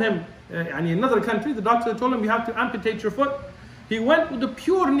had told him, in another country, the doctor had told him, you have to amputate your foot. He went with a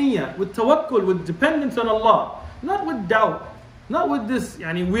pure niyyah, with tawakkul, with dependence on Allah, not with doubt, not with this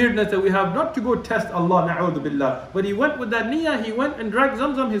weirdness that we have, not to go test Allah, na'udhu billah. But he went with that niyyah, he went and drank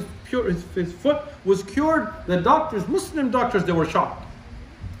Zam Zam, his foot was cured. The doctors, Muslim doctors, they were shocked.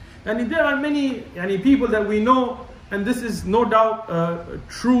 And there are many people that we know, and this is no doubt a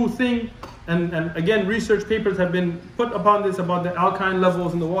true thing. And again, research papers have been put upon this about the alkaline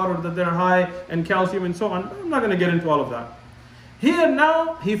levels in the water, that they're high, and calcium and so on. I'm not going to get into all of that. Here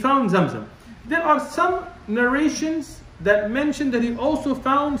now, he found Zam Zam. There are some narrations that mention that he also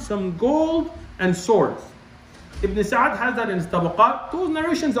found some gold and swords. Ibn Sa'ad has that in his Tabaqat. Those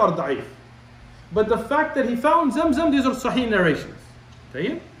narrations are da'if. But the fact that he found Zam Zam, these are sahih narrations.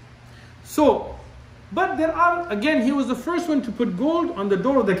 Okay? So, but there are, again, he was the first one to put gold on the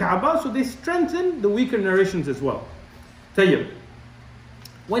door of the Kaaba, so they strengthened the weaker narrations as well. Tayyib.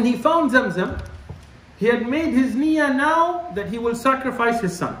 When he found Zam Zam, he had made his niyyah now that he will sacrifice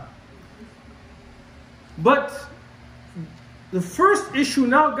his son. But the first issue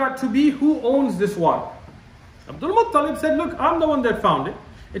now got to be who owns this water. Abdul Muttalib said, look, I'm the one that found it.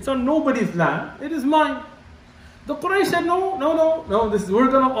 It's on nobody's land. It is mine. The Quraysh said, no, we're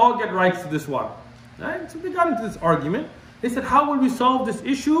going to all get rights to this water. Right? So they got into this argument. They said, how will we solve this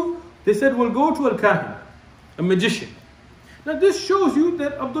issue? They said, we'll go to al-kahin, a magician. Now this shows you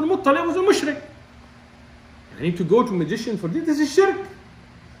that Abdul Muttalib was a mushrik. I need to go to a magician for this. This is shirk.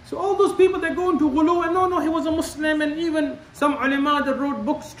 So all those people that go into ghulu and no, he was a Muslim, and even some ulama that wrote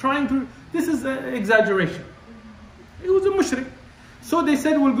books trying to, this is an exaggeration. He was a mushrik. So they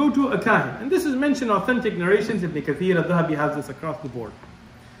said, we'll go to a kahin. And this is mentioned in authentic narrations. Ibn Kathir al-Dhahabi has this across the board.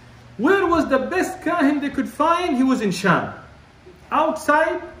 Where was the best kahin they could find? He was in Sham.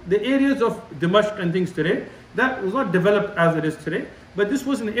 Outside the areas of Dimashq and things today. That was not developed as it is today. But this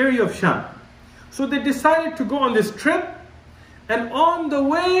was an area of Sham. So they decided to go on this trip. And on the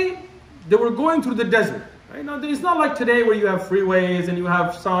way, they were going through the desert. Right? Now, it's not like today where you have freeways and you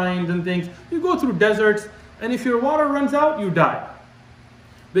have signs and things. You go through deserts. And if your water runs out, you die.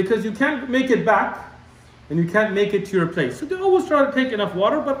 Because you can't make it back. And you can't make it to your place. So they always try to take enough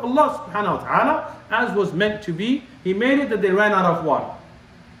water. But Allah subhanahu wa ta'ala, as was meant to be, He made it that they ran out of water.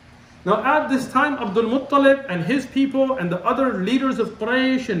 Now at this time, Abdul Muttalib and his people and the other leaders of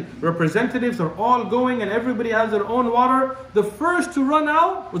Quraysh and representatives are all going, and everybody has their own water. The first to run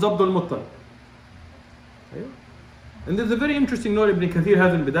out was Abdul Muttalib. Okay? And there's a very interesting note Ibn Kathir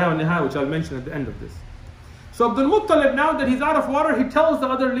has in Bidayah wa Nihaya, which I'll mention at the end of this. So Abdul Muttalib, now that he's out of water, he tells the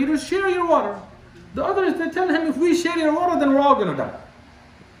other leaders, share your water. The others, they tell him, if we share your water, then we're all going to die.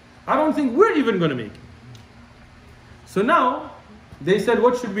 I don't think we're even going to make it. So now, they said,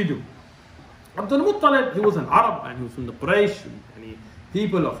 what should we do? Abdul Muttalib, he was an Arab, and he was from the Quraysh, and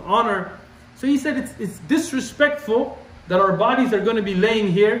people of honor. So he said, it's disrespectful that our bodies are going to be laying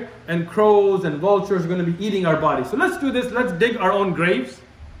here, and crows and vultures are going to be eating our bodies. So let's do this, let's dig our own graves,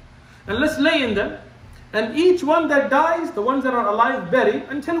 and let's lay in them. And each one that dies, the ones that are alive, bury,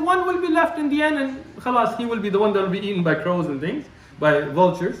 until one will be left in the end, and khalas, he will be the one that will be eaten by crows and things, by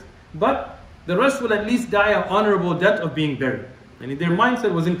vultures. But the rest will at least die an honorable death of being buried. And their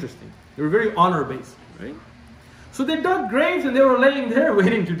mindset was interesting. They were very honor-based, right? So they dug graves and they were laying there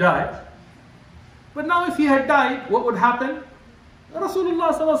waiting to die. But now if he had died, what would happen?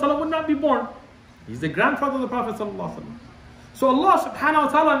 Rasulullah sallallahu alaihi wasallam would not be born. He's the grandfather of the Prophet sallallahu alaihi wasallam. So Allah subhanahu wa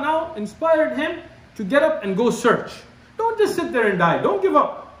ta'ala now inspired him to get up and go search. Don't just sit there and die. Don't give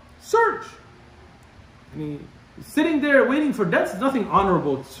up. Search. Sitting there waiting for death is nothing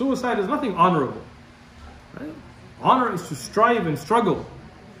honorable. Suicide is nothing honorable. Right? Honor is to strive and struggle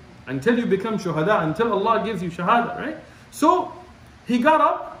until you become shuhada, until Allah gives you shahada, right? So he got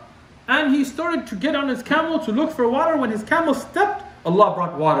up and he started to get on his camel to look for water. When his camel stepped, Allah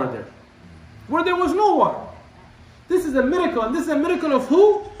brought water there, where there was no water. This is a miracle, and this is a miracle of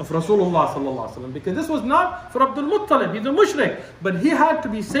who? Of Rasulullah sallallahu alaihi wasallam. Because this was not for Abdul Muttalib, he's a mushrik, but he had to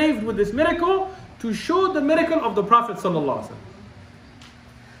be saved with this miracle to show the miracle of the Prophet sallallahu alaihi wasallam.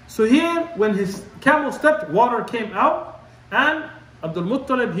 So here, when his camel stepped, water came out, and Abdul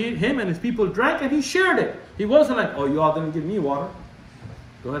Muttalib, him and his people drank, and he shared it. He wasn't like, oh, you all didn't give me water,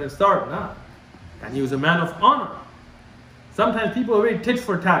 go ahead and start. Nah. And he was a man of honor. Sometimes people are very tit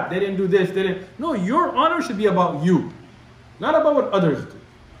for tat. They didn't do this, they didn't. No, your honor should be about you, not about what others do.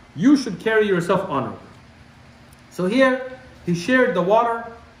 You should carry yourself honorably. So here, he shared the water.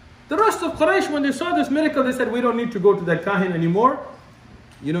 The rest of Quraysh, when they saw this miracle, they said, we don't need to go to that kahin anymore.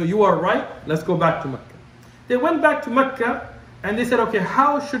 You are right, let's go back to Mecca. They went back to Mecca, and they said, okay,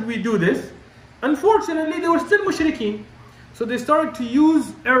 how should we do this? Unfortunately, they were still mushrikeen. So they started to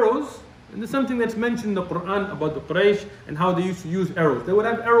use arrows. And there's something that's mentioned in the Quran about the Quraysh and how they used to use arrows. They would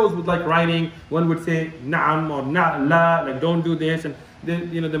have arrows with like writing. One would say na'am or la, like don't do this. And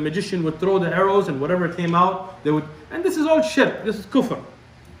the magician would throw the arrows, and whatever came out, they would. And this is all shirk. This is kufr.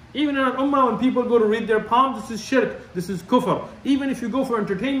 Even in our ummah, when people go to read their palms, this is shirk. This is kufr. Even if you go for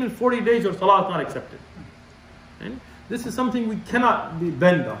entertainment, 40 days your salah is not accepted. And this is something we cannot be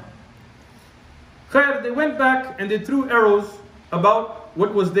bend on. Khair, they went back and they threw arrows about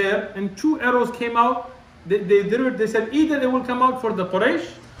what was there, and 2 arrows came out. They said either they will come out for the Quraysh,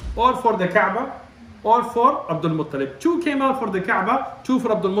 or for the Kaaba, or for Abdul Muttalib. 2 came out for the Kaaba, 2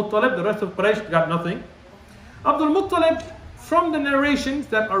 for Abdul Muttalib. The rest of Quraysh got nothing. Abdul Muttalib, from the narrations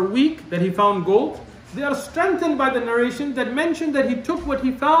that are weak, that he found gold, they are strengthened by the narration that mention that he took what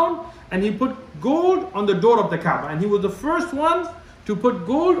he found and he put gold on the door of the Kaaba, and he was the first one to put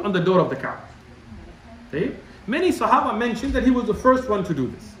gold on the door of the Kaaba. See? Many Sahaba mentioned that he was the first one to do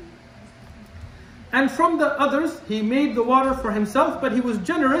this. And from the others, he made the water for himself, but he was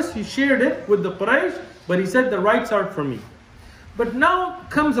generous. He shared it with the Quraysh, but he said the rights are for me. But now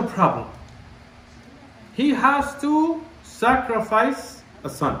comes a problem. He has to sacrifice a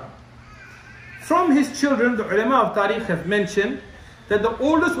son. From his children, the ulama of Tariq have mentioned that the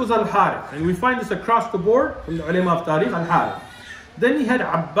oldest was Al-Harith. And we find this across the board from the ulama of Tariq, Al-Harith. Then he had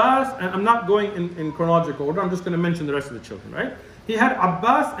Abbas, and I'm not going in chronological order, I'm just going to mention the rest of the children, right? He had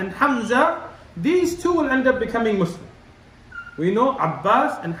Abbas and Hamza. These two will end up becoming Muslim. We know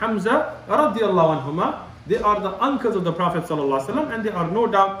Abbas and Hamza, radiallahu anhuma, they are the uncles of the Prophet ﷺ, and they are no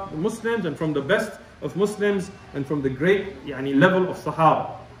doubt Muslims and from the best of Muslims and from the great level of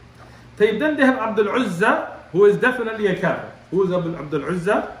Sahaba. Then they have Abdul Uzza, who is definitely a kafir. Who is Abdul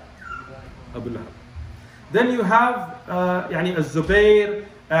Uzza? Abu Lahab. Then you have Al-Zubayr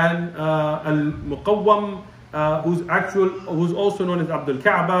and Al-Muqawwam, who's also known as Abdul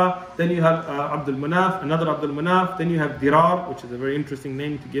Kaaba. Then you have Abdul Manaf, another Abdul Manaf. Then you have Dirar, which is a very interesting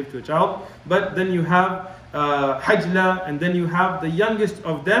name to give to a child. But then you have Hajla, and then you have the youngest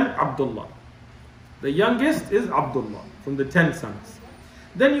of them, Abdullah. The youngest is Abdullah from the 10 sons.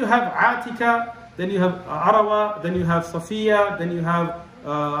 Then you have Atika, then you have Arawa, then you have Safiya, then you have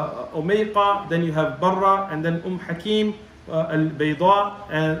Umayqa, then you have Barra, and then Hakim al-Bayda,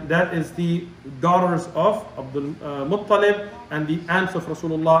 and that is the daughters of Abdul Mutalib and the aunts of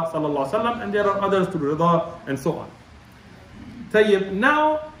Rasulullah sallallahu alaihi wasallam, and there are others to Rida and so on. Tayyib,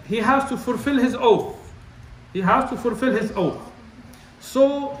 now he has to fulfill his oath. He has to fulfill his oath.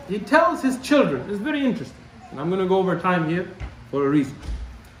 So he tells his children, it's very interesting, and I'm going to go over time here for a reason.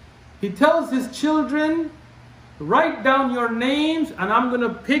 He tells his children, write down your names and I'm going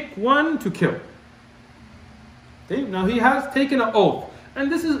to pick one to kill. Okay? Now he has taken an oath.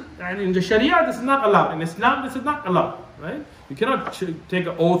 And this is, and in the Sharia, this is not allowed. In Islam, this is not allowed. Right? You cannot take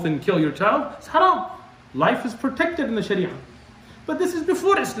an oath and kill your child. It's haram. Life is protected in the Sharia. But this is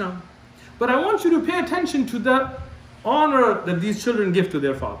before Islam. But I want you to pay attention to the honor that these children give to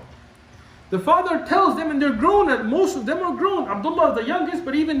their father. The father tells them, and they're grown, and most of them are grown. Abdullah is the youngest,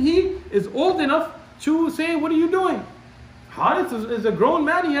 but even he is old enough to say, what are you doing? Harith is a grown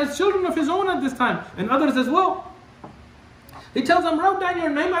man, he has children of his own at this time, and others as well. He tells them, write down your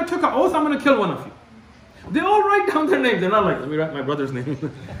name, I took an oath, I'm going to kill one of you. They all write down their names. They're not like, let me write my brother's name.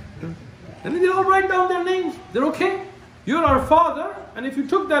 And then they all write down their names. They're okay. You're our father, and if you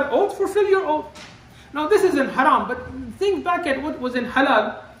took that oath, fulfill your oath. Now this is in haram, but think back at what was in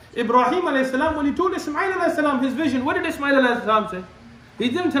halal. Ibrahim alayhi salam, when he told Ismail alayhi salam his vision, what did Ismail alayhi salam say? He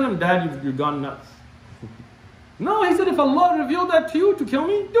didn't tell him, Dad, you've gone nuts. No, he said, if Allah revealed that to you to kill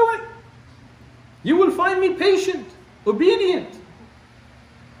me, do it. You will find me patient, obedient.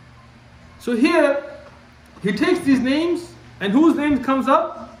 So here, he takes these names, and whose name comes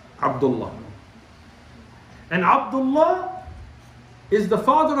up? Abdullah. And Abdullah is the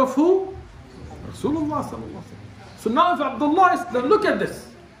father of who? Rasulullah sallallahu alaihi wasallam. So now if Abdullah is, look at this.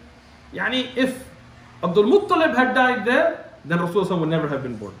 If Abdul Muttalib had died there, then Rasulullah would never have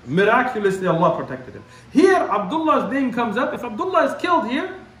been born. Miraculously Allah protected him. Here Abdullah's name comes up. If Abdullah is killed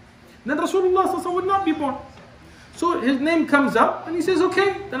here, then Rasulullah would not be born. So his name comes up and he says,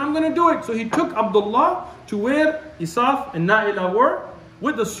 okay, then I'm going to do it. So he took Abdullah to where Isaf and Na'ilah were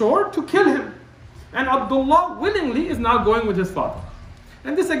with the sword to kill him. And Abdullah willingly is now going with his father.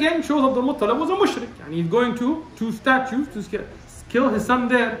 And this again shows Abdul Muttalib was a mushrik. And he's going to two statues to kill his son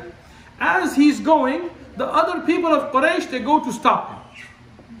there. As he's going, the other people of Quraysh, they go to stop him.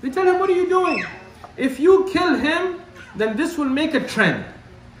 They tell him, what are you doing? If you kill him, then this will make a trend.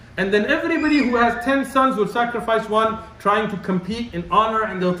 And then everybody who has 10 sons will sacrifice one, trying to compete in honor,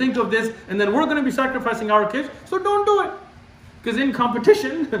 and they'll think of this, and then we're going to be sacrificing our kids, so don't do it. Because in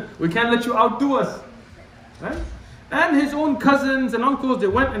competition, we can't let you outdo us. Right? And his own cousins and uncles, they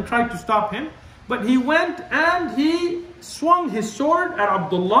went and tried to stop him. But he went and he swung his sword at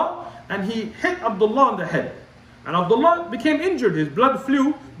Abdullah, and he hit Abdullah on the head. And Abdullah became injured, his blood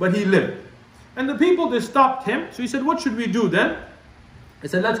flew, but he lived. And the people, they stopped him. So he said, what should we do then? He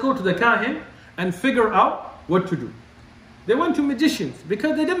said, let's go to the Kahin and figure out what to do. They went to magicians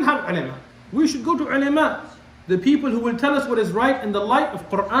because they didn't have ulama. We should go to ulama, the people who will tell us what is right in the light of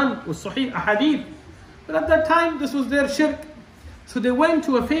Quran or Sahih Ahadith. But at that time, this was their shirk. So they went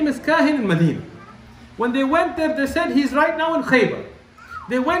to a famous Kahin in Medina. When they went there, they said, he's right now in Khaybar.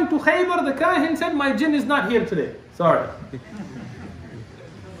 They went to Khaybar, the Kahin said, my jinn is not here today. Sorry.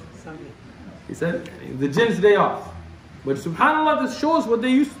 He said, the jinn's day off. But subhanAllah, this shows what they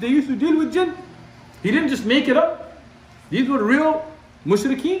used to deal with jinn. He didn't just make it up. These were real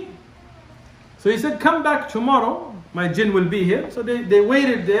mushrikeen. So he said, come back tomorrow, my jinn will be here. So they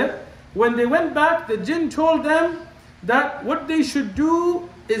waited there. When they went back, the jinn told them that what they should do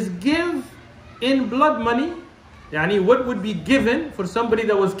is give in blood money, yani what would be given for somebody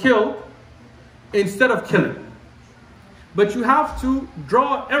that was killed instead of killing. But you have to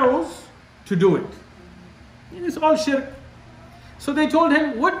draw arrows to do it. And it's all shirk. So they told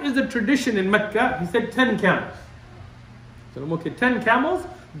him, what is the tradition in Mecca? He said 10 camels. So okay, 10 camels,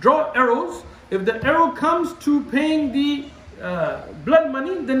 draw arrows. If the arrow comes to paying the blood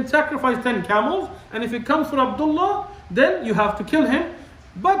money, then sacrifice 10 camels. And if it comes for Abdullah, then you have to kill him.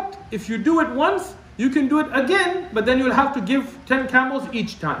 But if you do it once, you can do it again, but then you'll have to give 10 camels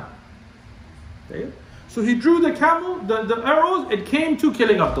each time. Okay? So he drew the arrows, it came to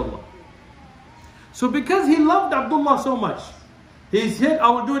killing Abdullah. So because he loved Abdullah so much, he said, I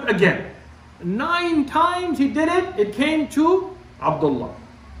will do it again. 9 times he did it, it came to Abdullah.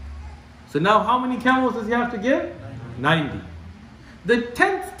 So now how many camels does he have to give? 90. The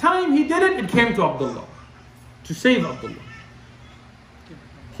 10th time he did it, it came to Abdullah. To save Abdullah.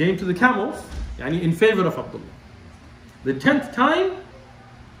 Came to the camels, in favor of Abdullah. The 10th time,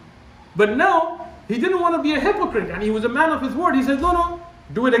 but now he didn't want to be a hypocrite, and he was a man of his word. He said, no,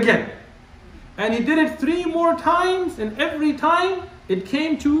 do it again. And he did it 3 more times, and every time it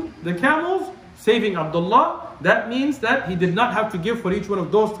came to the camels, saving Abdullah. That means that he did not have to give for each one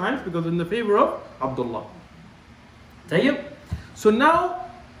of those times, because in the favor of Abdullah. Tayyib. So now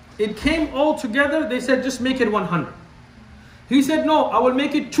it came all together. They said, just make it 100. He said, no, I will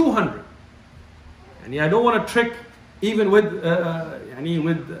make it 200. And I don't want to trick even with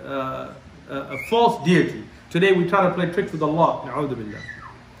a false deity. Today we try to play tricks with Allah. Na'udhu billah.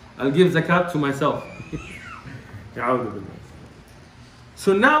 I'll give zakat to myself. Na'udhu billah.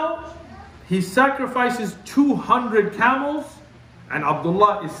 So now he sacrifices 200 camels and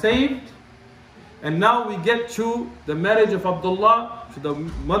Abdullah is saved. And now we get to the marriage of Abdullah to the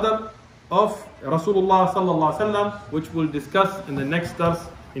mother of Rasulullah sallallahu alaihi wasallam, which we'll discuss in the next dars,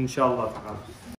 inshallah ta'ala.